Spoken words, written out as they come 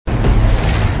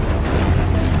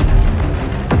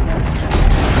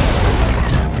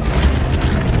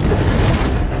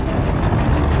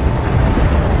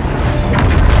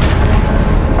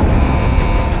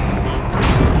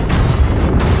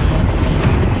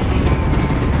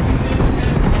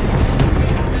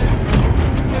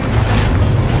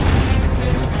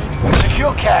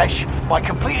by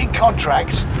completing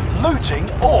contracts, looting,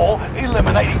 or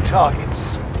eliminating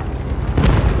targets.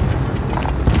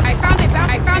 I found a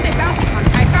bounty contract.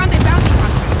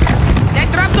 That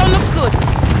drop zone looks good.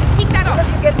 Keep that up. Let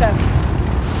you get them.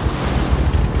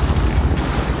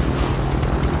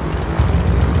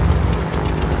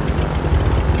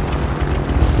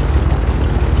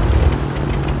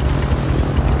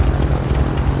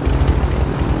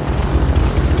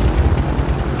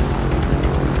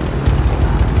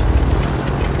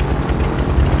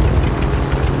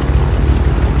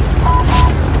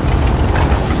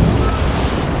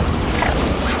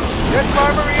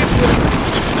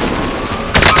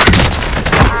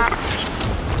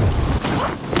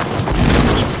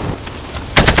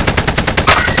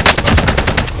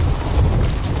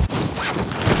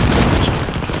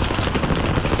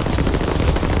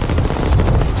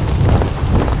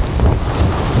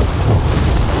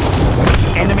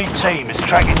 Team is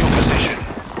tracking your position.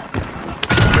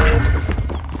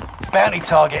 Bounty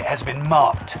target has been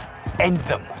marked. End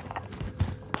them.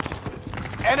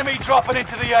 Enemy dropping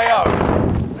into the AO.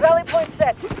 Rally point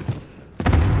set.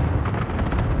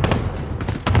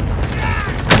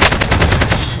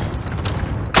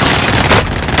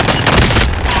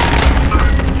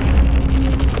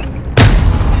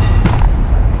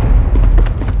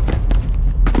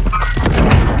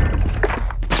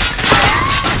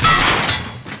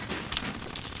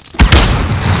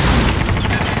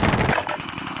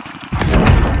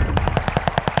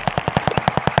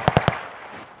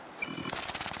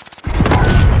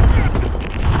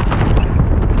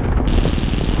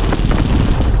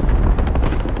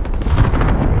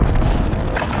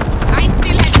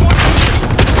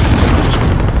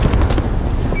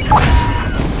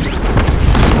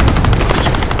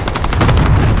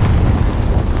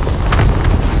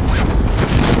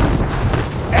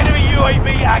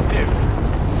 Active.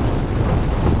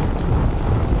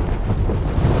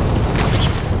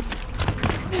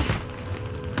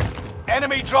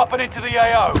 Enemy dropping into the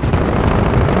AO.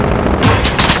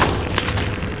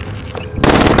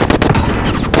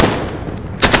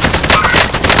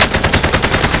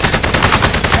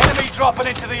 Enemy dropping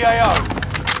into the AO.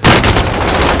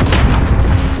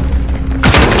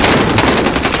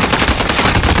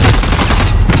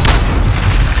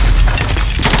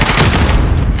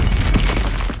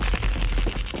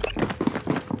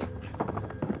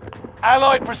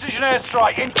 Allied precision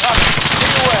airstrike incoming. Be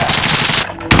aware.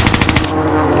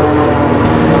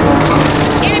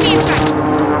 Enemy in sight.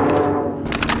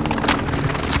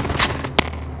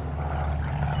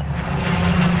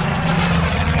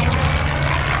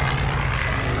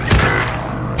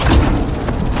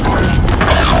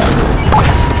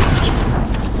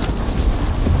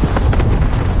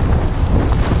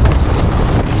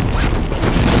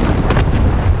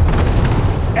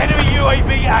 Enemy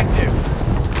UAV active.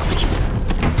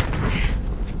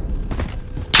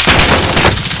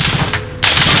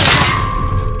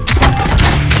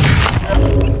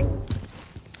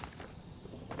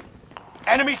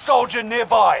 Enemy soldier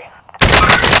nearby.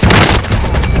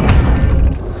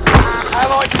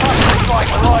 Allied cluster strike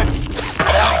arriving.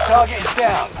 Bounty target is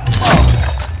down.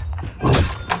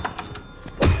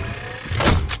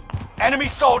 Enemy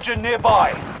soldier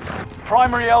nearby.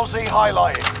 Primary LZ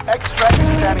highlighted. Extract is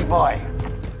standing by.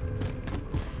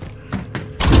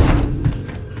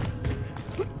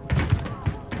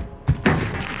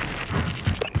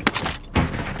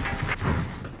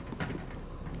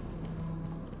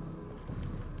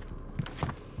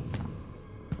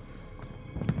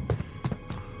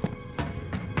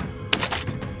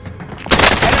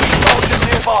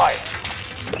 Nearby.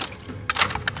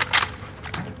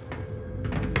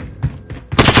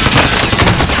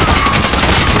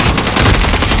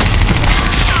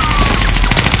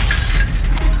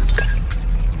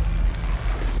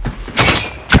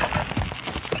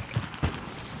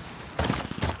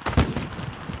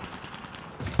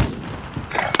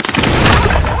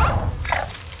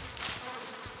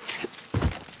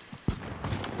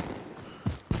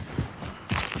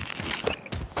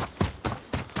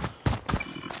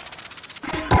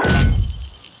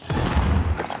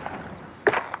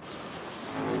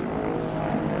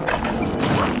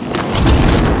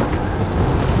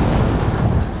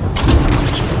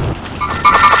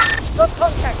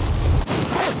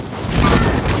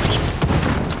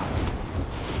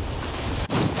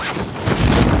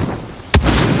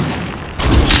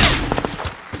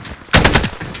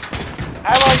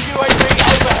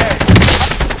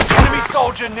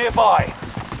 soldier nearby.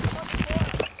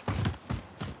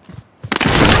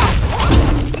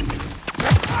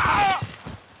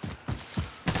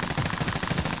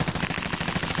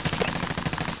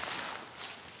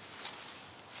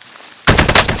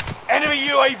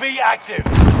 UAV active.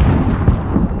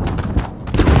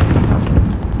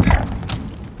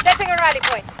 Setting a rally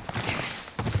point.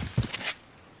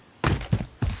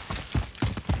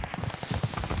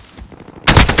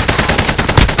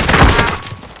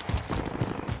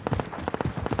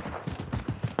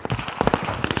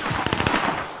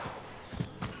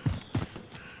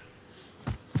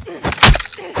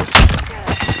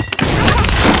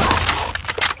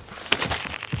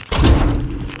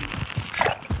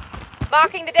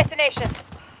 Marking the destination.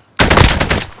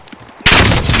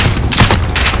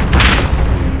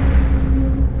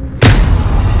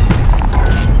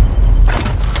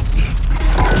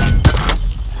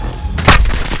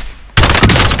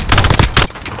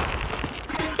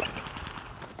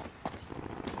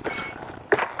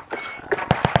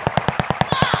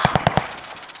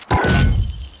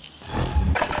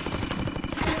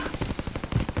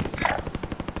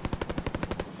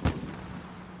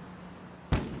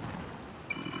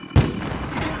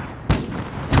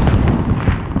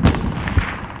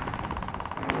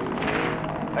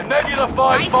 A Nebula 5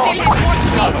 I bomb. still have more to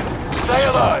do. Stay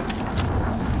alert.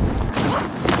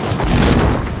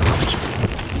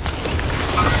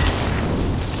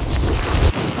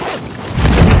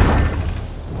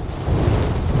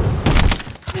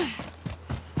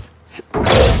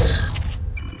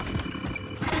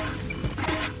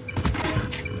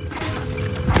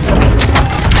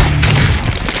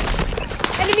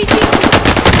 Enemy team.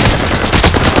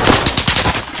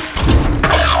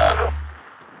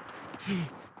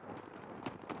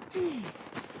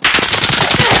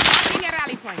 Marking a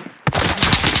rally point.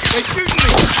 They're shooting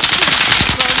me!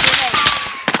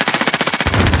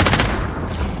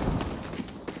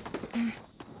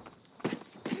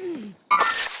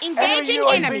 Engaging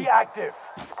UAV enemy. active.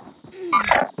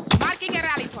 Marking a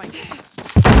rally point.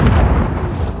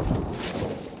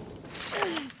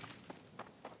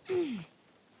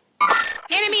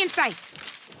 Enemy in sight.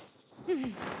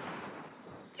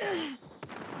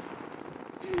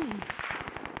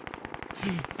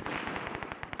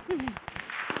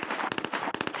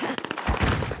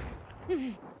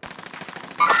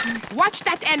 Watch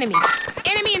that enemy.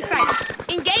 Enemy in sight.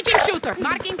 Engaging shooter.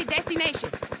 Marking the destination.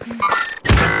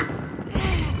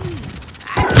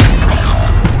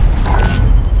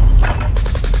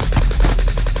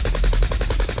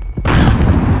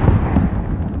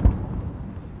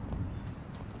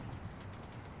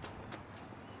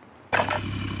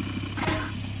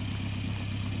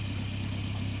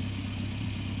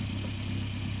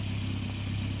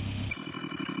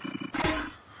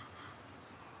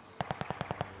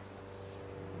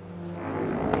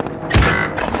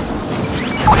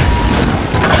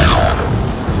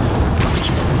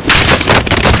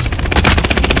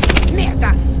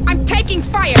 Merda! I'm taking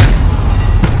fire!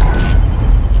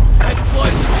 Let's blow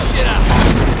some shit up!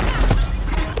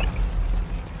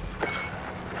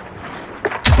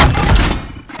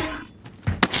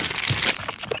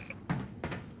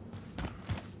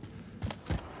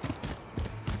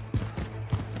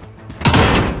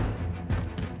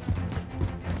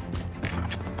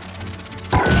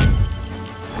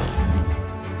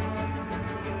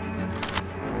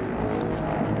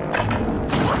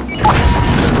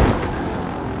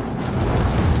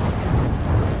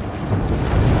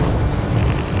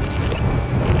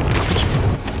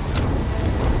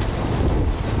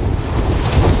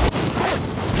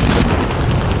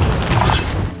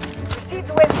 Received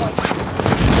the waypoint.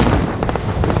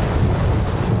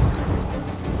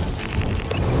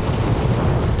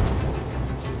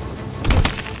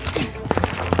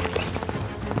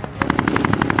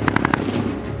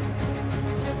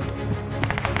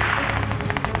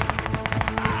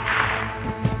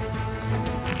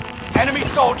 Enemy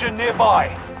soldier nearby.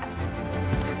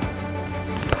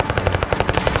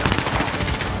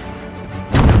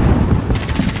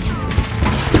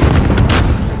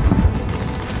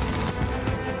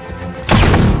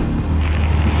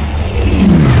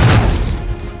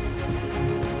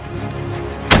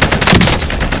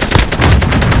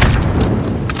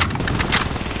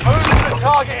 Move to the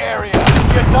target area.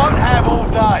 You don't have all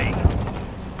day.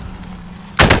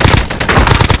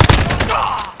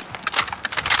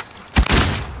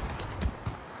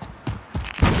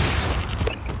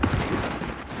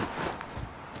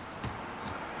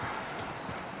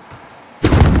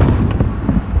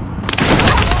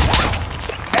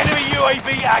 Enemy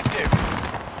UAV active.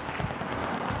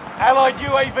 Allied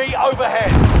UAV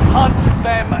overhead. Hunt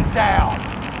them down.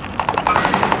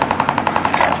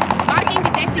 Marking the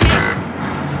destination.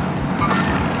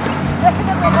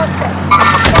 Resident remote set.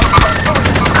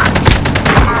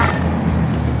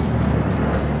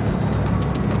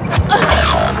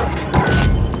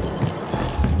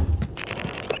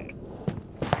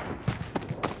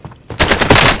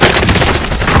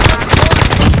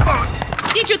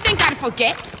 you think I'd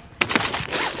forget?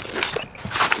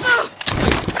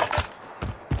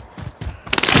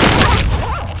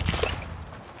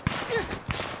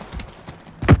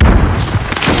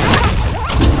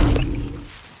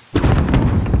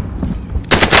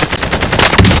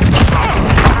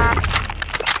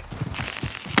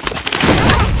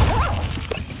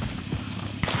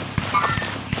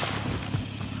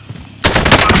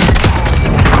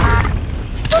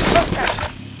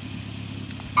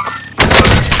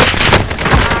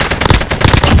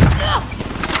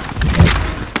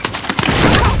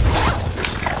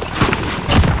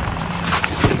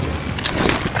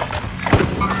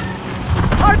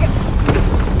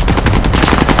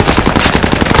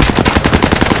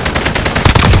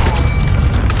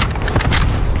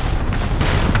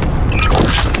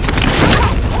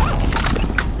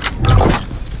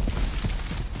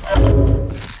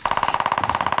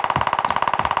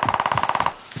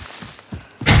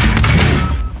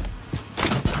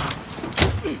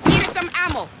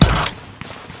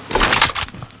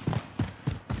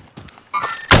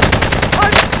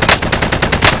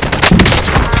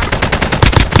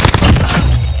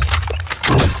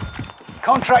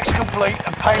 Contract's complete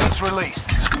and payments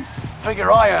released.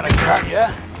 Figure I earn a cut,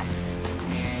 yeah?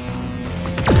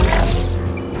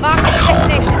 Mark the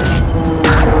destination.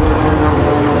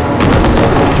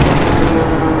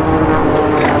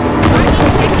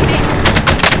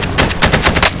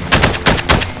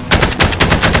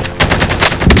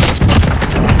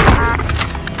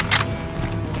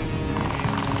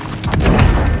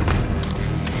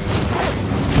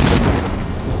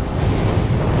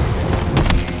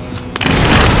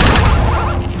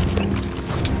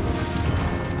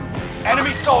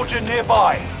 Enemy soldier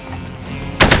nearby.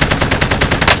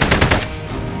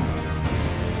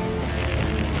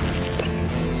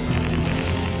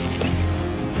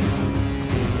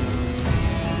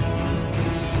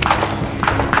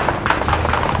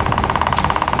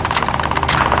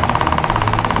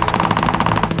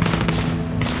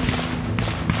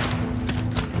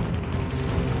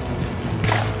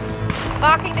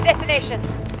 Marking the destination.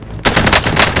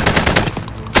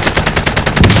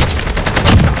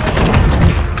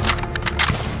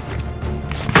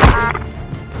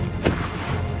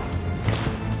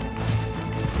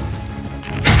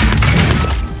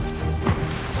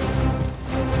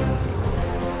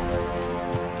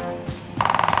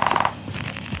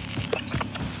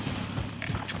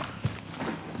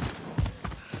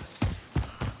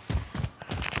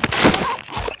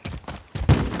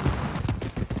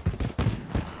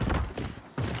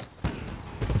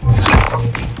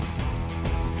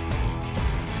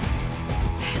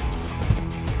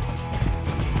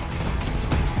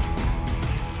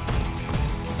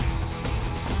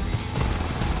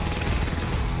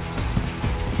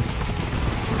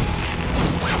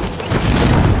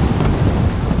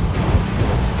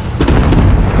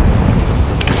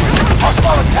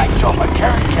 Attack chopper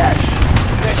carrying cash.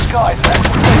 Their skies left.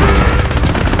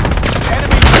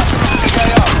 Enemy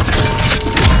KO.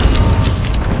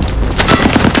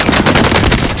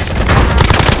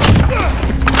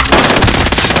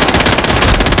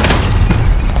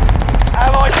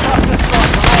 Allied cluster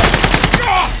strike below.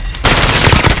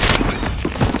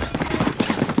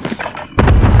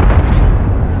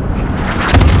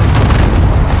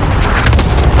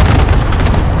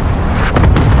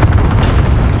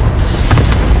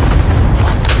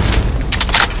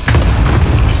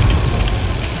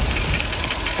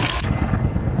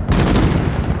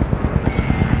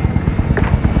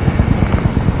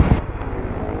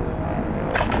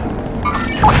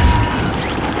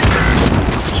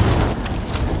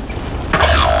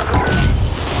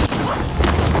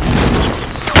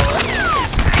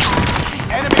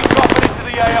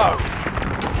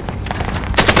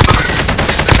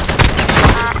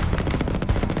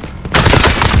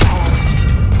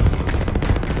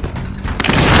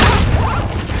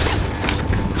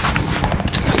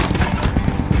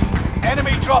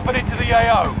 Enemy dropping into the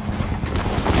AO.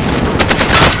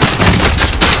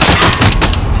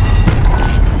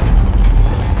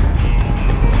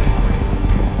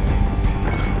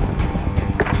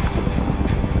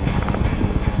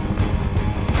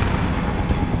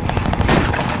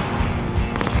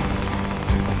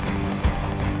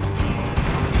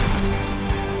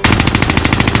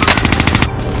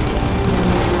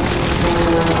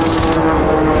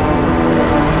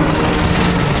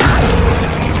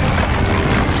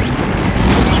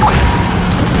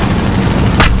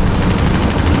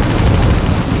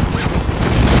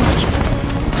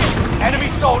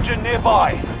 Soldier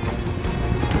nearby.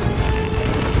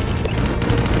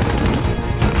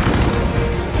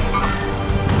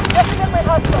 Definitely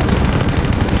hostile.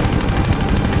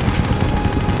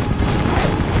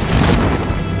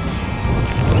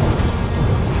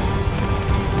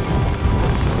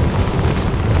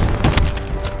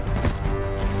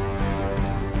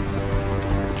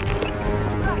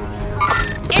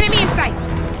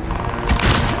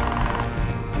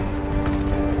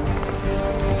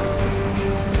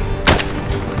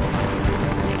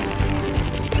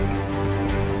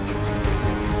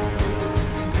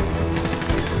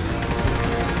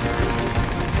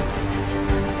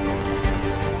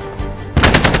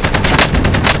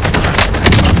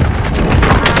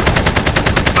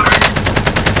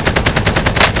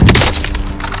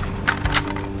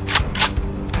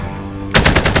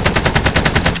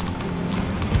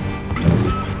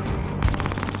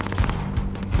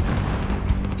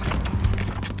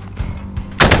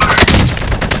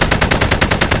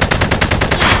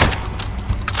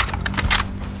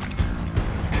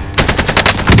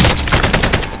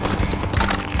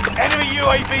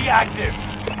 UAV active.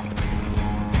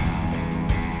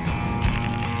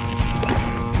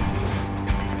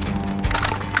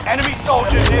 Enemy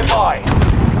soldier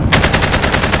nearby.